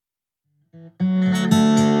Welcome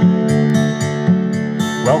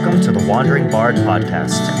to the Wandering Bard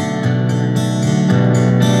Podcast.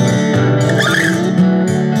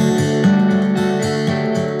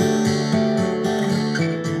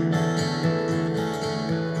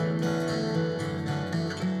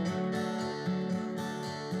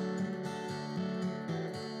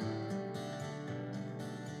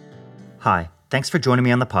 Hi, thanks for joining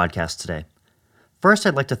me on the podcast today. First,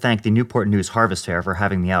 I'd like to thank the Newport News Harvest Fair for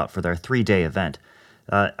having me out for their 3-day event.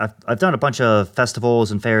 I've done a bunch of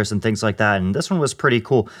festivals and fairs and things like that, and this one was pretty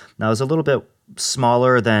cool. Now, it was a little bit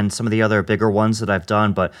smaller than some of the other bigger ones that I've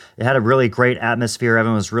done, but it had a really great atmosphere.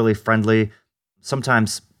 Everyone was really friendly.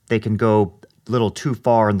 Sometimes they can go a little too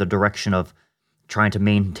far in the direction of trying to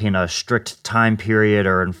maintain a strict time period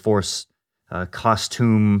or enforce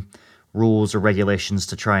costume rules or regulations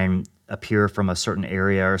to try and appear from a certain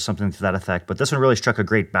area or something to that effect. But this one really struck a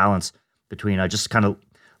great balance between just kind of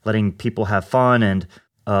letting people have fun and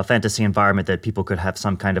a fantasy environment that people could have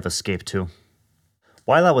some kind of escape to.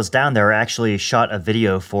 While I was down there, I actually shot a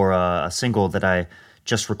video for a single that I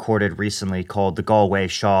just recorded recently called The Galway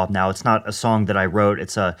Shaw. Now, it's not a song that I wrote.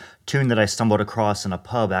 It's a tune that I stumbled across in a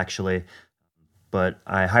pub, actually. But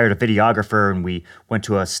I hired a videographer, and we went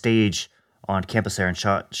to a stage on campus there and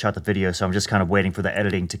shot the video, so I'm just kind of waiting for the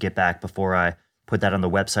editing to get back before I put that on the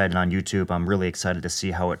website and on YouTube. I'm really excited to see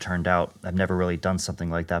how it turned out. I've never really done something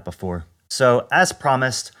like that before. So, as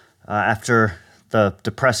promised, after the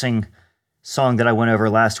depressing song that I went over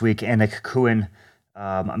last week, Anik Kuin,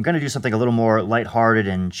 I'm going to do something a little more lighthearted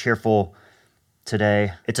and cheerful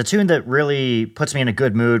today. It's a tune that really puts me in a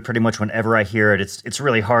good mood pretty much whenever I hear it. It's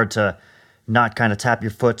really hard to not kind of tap your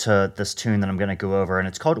foot to this tune that I'm going to go over, and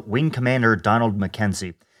it's called Wing Commander Donald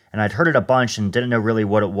Mackenzie. And I'd heard it a bunch and didn't know really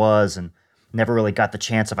what it was, and never really got the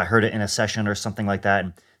chance if I heard it in a session or something like that.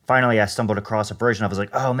 And finally, I stumbled across a version. I was like,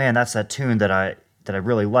 oh man, that's that tune that I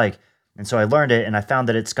really like. And so I learned it, and I found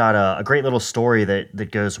that it's got a great little story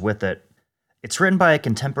that goes with it. It's written by a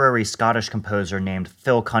contemporary Scottish composer named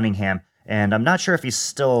Phil Cunningham, and I'm not sure if he's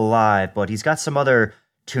still alive, but he's got some other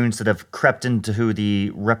tunes that have crept into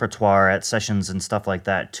the repertoire at sessions and stuff like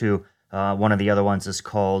that too. One of the other ones is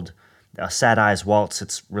called Sad Eyes Waltz.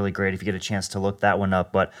 It's really great if you get a chance to look that one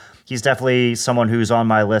up, but he's definitely someone who's on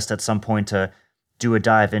my list at some point to do a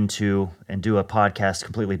dive into and do a podcast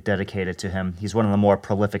completely dedicated to him. He's one of the more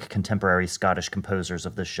prolific contemporary Scottish composers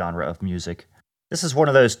of this genre of music. This is one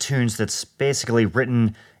of those tunes that's basically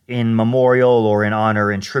written in memorial or in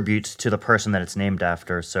honor and tribute to the person that it's named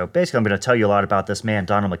after. So basically, I'm going to tell you a lot about this man,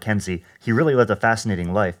 Donald Mackenzie. He really lived a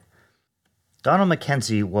fascinating life. Donald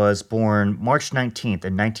Mackenzie was born March 19th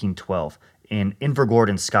in 1912 in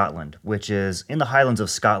Invergordon, Scotland, which is in the Highlands of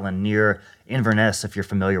Scotland near Inverness, if you're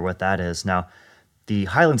familiar with what that is. Now, the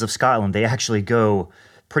Highlands of Scotland, they actually go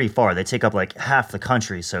pretty far. They take up like half the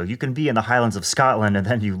country. So you can be in the Highlands of Scotland and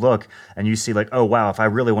then you look and you see like, oh wow, if I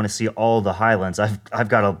really want to see all the Highlands, I've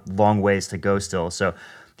got a long ways to go still. So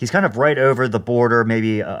he's kind of right over the border,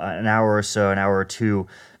 maybe an hour or so, an hour or two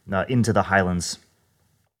into the Highlands.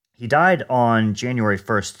 He died on January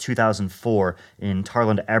 1st, 2004 in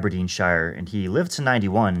Tarland, Aberdeenshire, and he lived to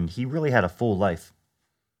 91, and he really had a full life.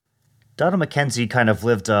 Donald Mackenzie kind of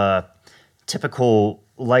lived a typical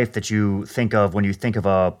life that you think of when you think of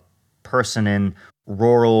a person in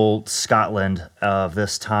rural Scotland of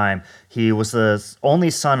this time. He was the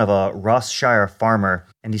only son of a Ross-shire farmer,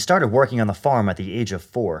 and he started working on the farm at the age of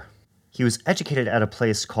 4. He was educated at a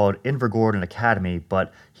place called Invergordon Academy,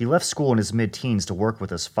 but he left school in his mid-teens to work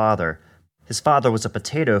with his father. His father was a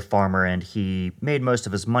potato farmer, and he made most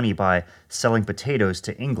of his money by selling potatoes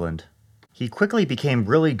to England. He quickly became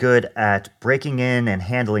really good at breaking in and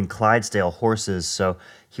handling Clydesdale horses, so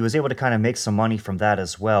he was able to kind of make some money from that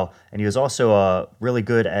as well. And he was also really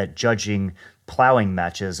good at judging plowing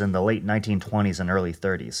matches in the late 1920s and early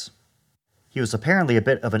 30s. He was apparently a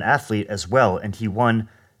bit of an athlete as well, and he won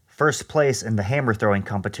first place in the hammer throwing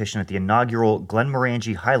competition at the inaugural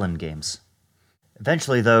Glenmorangie Highland Games.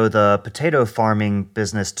 Eventually, though, the potato farming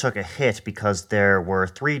business took a hit because there were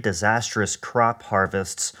 3 disastrous crop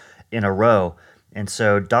harvests in a row, and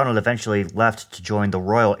so Donald eventually left to join the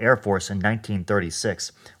Royal Air Force in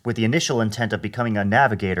 1936 with the initial intent of becoming a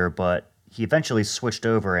navigator, but he eventually switched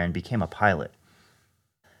over and became a pilot.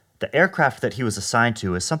 The aircraft that he was assigned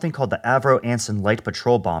to is something called the Avro Anson Light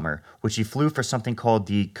Patrol Bomber, which he flew for something called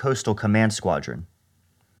the Coastal Command Squadron.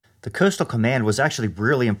 The Coastal Command was actually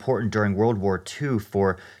really important during World War II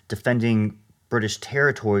for defending British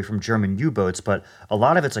territory from German U-boats, but a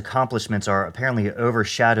lot of its accomplishments are apparently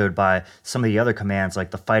overshadowed by some of the other commands, like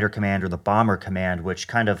the Fighter Command or the Bomber Command, which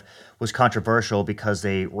kind of was controversial because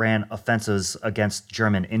they ran offensives against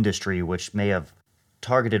German industry, which may have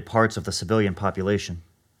targeted parts of the civilian population.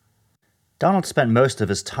 Donald spent most of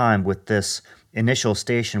his time with this initial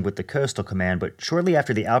station with the Coastal Command, but shortly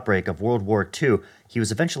after the outbreak of World War II, he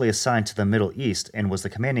was eventually assigned to the Middle East and was the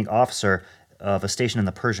commanding officer of a station in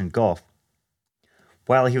the Persian Gulf.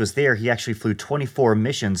 While he was there, he actually flew 24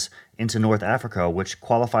 missions into North Africa, which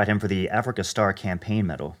qualified him for the Africa Star Campaign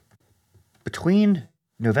Medal. Between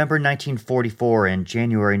November 1944 and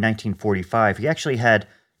January 1945, he actually had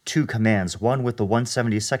two commands, one with the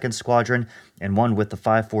 172nd Squadron and one with the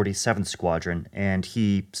 547th Squadron, and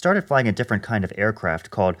he started flying a different kind of aircraft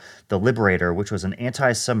called the Liberator, which was an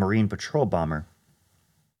anti-submarine patrol bomber.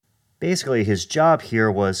 Basically, his job here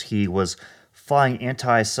was he was flying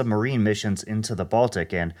anti-submarine missions into the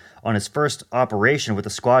Baltic, and on his first operation with the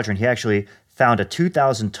squadron, he actually found a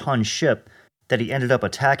 2,000-ton ship that he ended up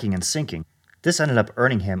attacking and sinking. This ended up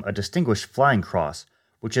earning him a Distinguished Flying Cross,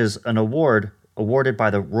 which is an award awarded by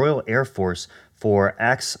the Royal Air Force for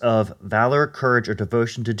acts of valor, courage, or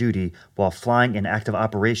devotion to duty while flying in active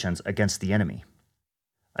operations against the enemy.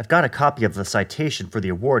 I've got a copy of the citation for the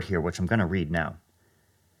award here, which I'm going to read now.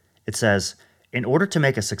 It says, "In order to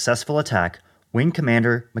make a successful attack, Wing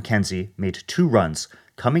Commander Mackenzie made 2 runs,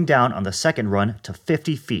 coming down on the second run to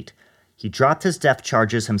 50 feet. He dropped his depth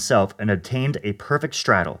charges himself and obtained a perfect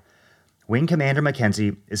straddle. Wing Commander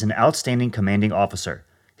Mackenzie is an outstanding commanding officer.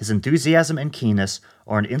 His enthusiasm and keenness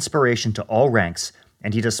are an inspiration to all ranks,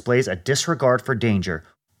 and he displays a disregard for danger,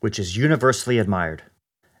 which is universally admired."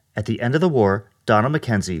 At the end of the war, Donald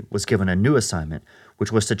Mackenzie was given a new assignment,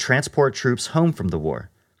 which was to transport troops home from the war.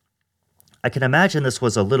 I can imagine this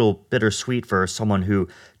was a little bittersweet for someone who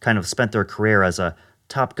kind of spent their career as a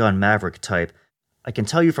Top Gun Maverick type. I can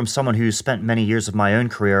tell you from someone who spent many years of my own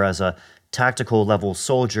career as a tactical level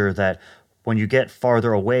soldier that when you get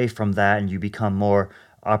farther away from that and you become more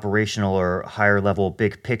operational or higher level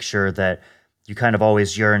big picture, that you kind of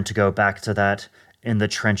always yearn to go back to that in the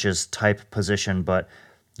trenches type position, but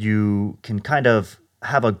you can kind of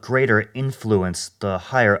have a greater influence the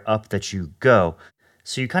higher up that you go.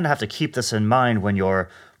 So you kind of have to keep this in mind when you're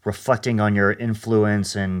reflecting on your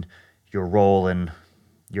influence and your role and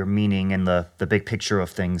your meaning in the big picture of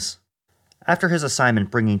things. After his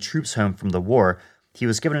assignment bringing troops home from the war, he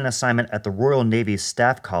was given an assignment at the Royal Navy's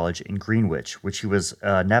Staff College in Greenwich, which he was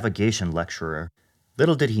a navigation lecturer.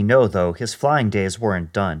 Little did he know, though, his flying days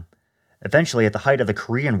weren't done. Eventually, at the height of the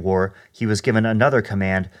Korean War, he was given another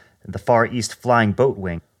command, the Far East Flying Boat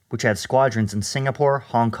Wing, which had squadrons in Singapore,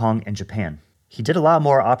 Hong Kong, and Japan. He did a lot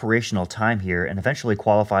more operational time here and eventually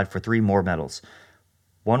qualified for 3 more medals.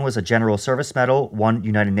 One was a General Service Medal, 1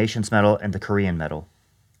 United Nations Medal, and the Korean Medal.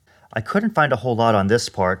 I couldn't find a whole lot on this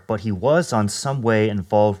part, but he was on some way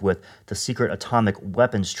involved with the secret atomic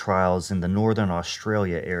weapons trials in the Northern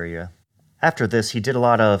Australia area. After this, he did a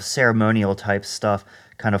lot of ceremonial type stuff,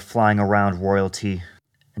 kind of flying around royalty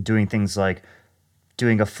and doing things like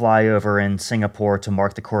doing a flyover in Singapore to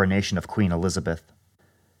mark the coronation of Queen Elizabeth.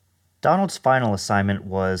 Donald's final assignment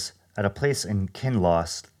was at a place in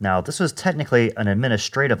Kinloss. Now, this was technically an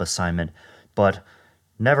administrative assignment, but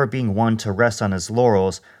never being one to rest on his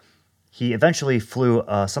laurels, he eventually flew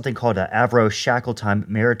something called an Avro Shackletime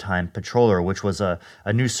Maritime Patroller, which was a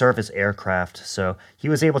new surface aircraft, so he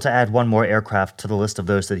was able to add 1 more aircraft to the list of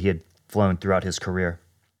those that he had flown throughout his career.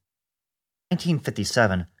 In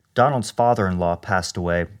 1957, Donald's father-in-law passed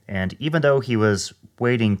away, and even though he was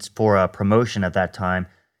waiting for a promotion at that time,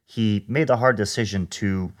 he made the hard decision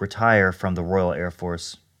to retire from the Royal Air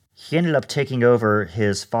Force. He ended up taking over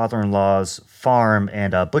his father-in-law's farm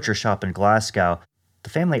and a butcher shop in Glasgow. The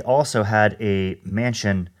family also had a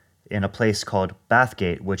mansion in a place called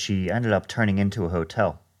Bathgate, which he ended up turning into a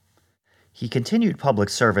hotel. He continued public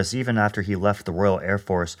service even after he left the Royal Air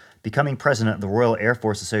Force, becoming president of the Royal Air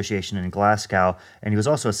Force Association in Glasgow, and he was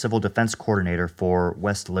also a civil defense coordinator for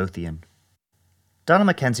West Lothian. Donald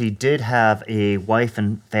Mackenzie did have a wife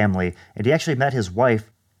and family, and he actually met his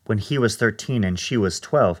wife when he was 13 and she was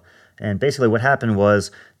 12. And basically what happened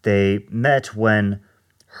was they met when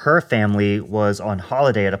her family was on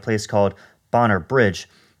holiday at a place called Bonner Bridge,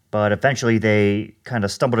 but eventually they kind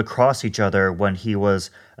of stumbled across each other when he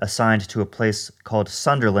was assigned to a place called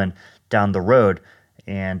Sunderland down the road,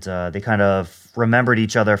 and they kind of remembered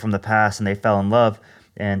each other from the past and they fell in love.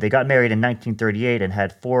 And they got married in 1938 and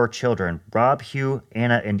had 4 children, Rob, Hugh,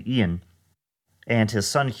 Anna, and Ian. And his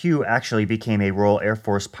son Hugh actually became a Royal Air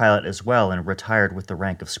Force pilot as well and retired with the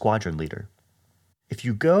rank of squadron leader. If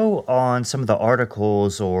you go on some of the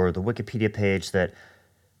articles or the Wikipedia page that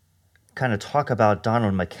kind of talk about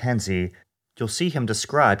Donald Mackenzie, you'll see him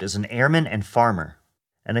described as an airman and farmer.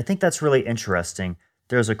 And I think that's really interesting.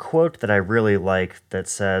 There's a quote that I really like that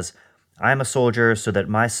says, "I'm a soldier so that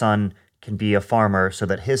my son can be a farmer, so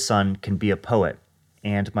that his son can be a poet."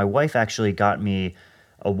 And my wife actually got me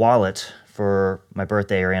a wallet for my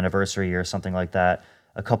birthday or anniversary or something like that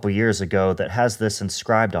a couple years ago that has this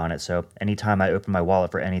inscribed on it. So anytime I open my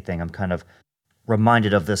wallet for anything, I'm kind of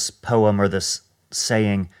reminded of this poem or this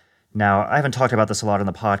saying. Now, I haven't talked about this a lot on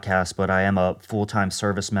the podcast, but I am a full-time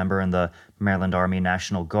service member in the Maryland Army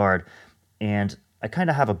National Guard, and I kind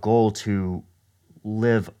of have a goal to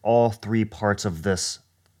live all three parts of this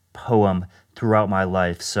poem throughout my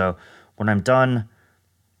life. So when I'm done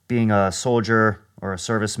being a soldier or a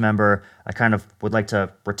service member, I kind of would like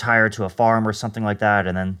to retire to a farm or something like that,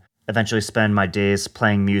 and then eventually spend my days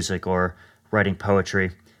playing music or writing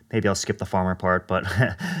poetry. Maybe I'll skip the farmer part, but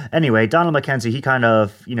anyway, Donald Mackenzie, he kind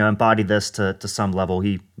of, embodied this to some level.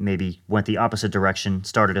 He maybe went the opposite direction,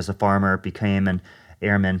 started as a farmer, became an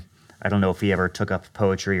airman. I don't know if he ever took up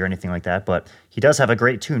poetry or anything like that, but he does have a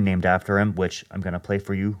great tune named after him, which I'm going to play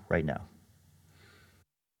for you right now.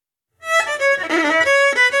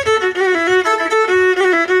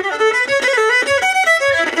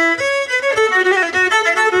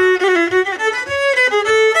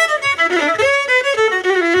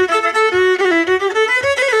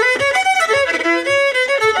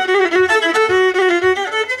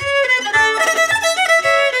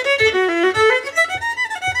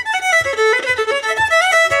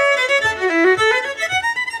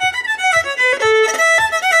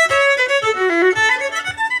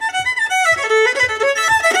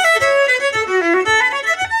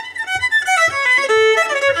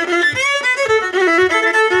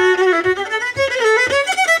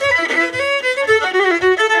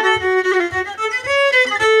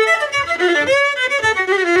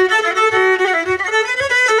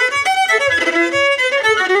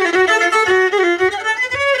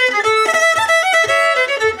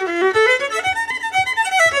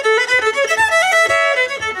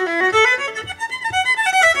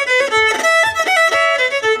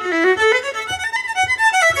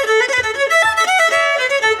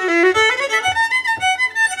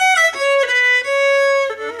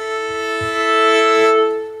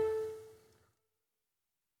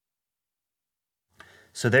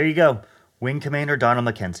 So there you go, Wing Commander Donald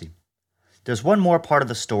Mackenzie. There's one more part of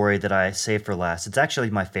the story that I saved for last. It's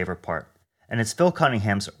actually my favorite part, and it's Phil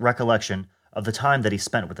Cunningham's recollection of the time that he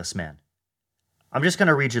spent with this man. I'm just going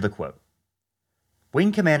to read you the quote.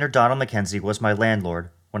 "Wing Commander Donald Mackenzie was my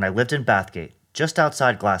landlord when I lived in Bathgate, just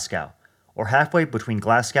outside Glasgow, or halfway between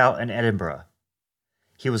Glasgow and Edinburgh.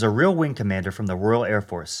 He was a real wing commander from the Royal Air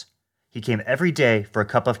Force. He came every day for a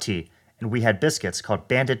cup of tea, and we had biscuits called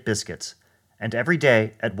Bandit biscuits. And every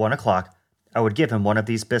day, at 1 o'clock, I would give him one of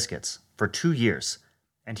these biscuits, for 2 years,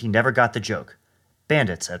 and he never got the joke.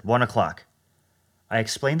 Bandits at 1 o'clock. I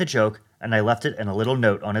explained the joke, and I left it in a little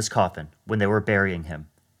note on his coffin when they were burying him.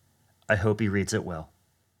 I hope he reads it well."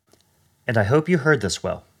 And I hope you heard this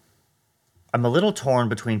well. I'm a little torn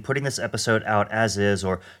between putting this episode out as is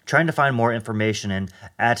or trying to find more information and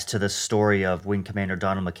add to the story of Wing Commander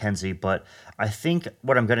Donald Mackenzie, but I think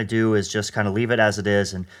what I'm going to do is just kind of leave it as it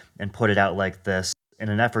is and put it out like this in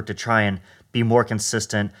an effort to try and be more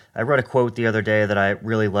consistent. I read a quote the other day that I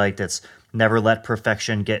really liked. It's, "Never let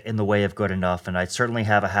perfection get in the way of good enough," and I certainly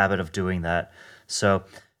have a habit of doing that. So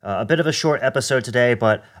a bit of a short episode today,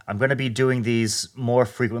 but I'm going to be doing these more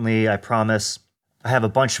frequently, I promise. I have a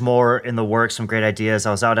bunch more in the works, some great ideas.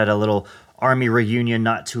 I was out at a little Army reunion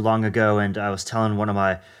not too long ago, and I was telling one of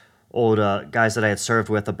my old guys that I had served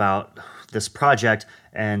with about this project,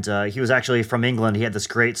 and he was actually from England. He had this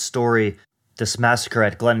great story, this massacre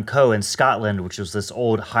at Glencoe in Scotland, which was this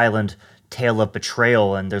old Highland tale of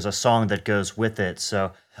betrayal, and there's a song that goes with it.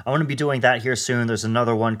 So I want to be doing that here soon. There's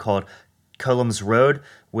another one called Cullum's Road,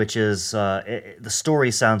 which is, the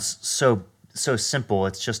story sounds so simple.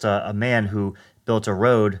 It's just a man who built a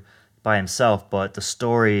road by himself, but the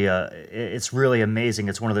story, it's really amazing.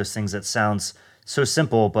 It's one of those things that sounds so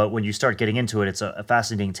simple, but when you start getting into it, it's a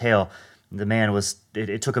fascinating tale. The man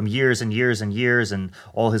it took him years and years and years and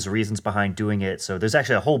all his reasons behind doing it. So there's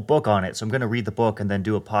actually a whole book on it. So I'm going to read the book and then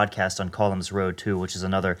do a podcast on Cullum's Road too, which is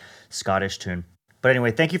another Scottish tune. But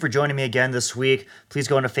anyway, thank you for joining me again this week. Please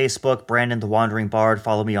go into Facebook, Brandon the Wandering Bard,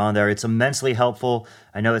 follow me on there. It's immensely helpful.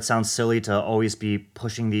 I know it sounds silly to always be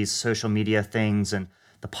pushing these social media things and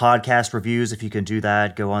the podcast reviews. If you can do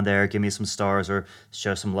that, go on there, give me some stars or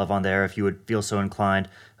show some love on there if you would feel so inclined.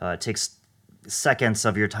 It takes seconds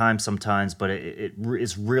of your time sometimes, but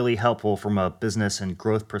is really helpful from a business and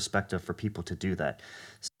growth perspective for people to do that.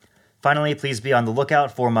 Finally, please be on the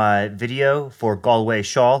lookout for my video for Galway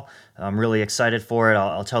Shawl. I'm really excited for it.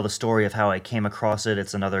 I'll tell the story of how I came across it.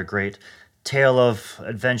 It's another great tale of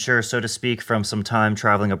adventure, so to speak, from some time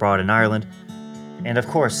traveling abroad in Ireland. And of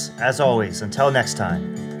course, as always, until next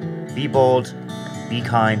time, be bold, be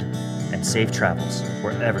kind, and safe travels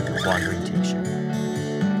wherever your wandering takes you.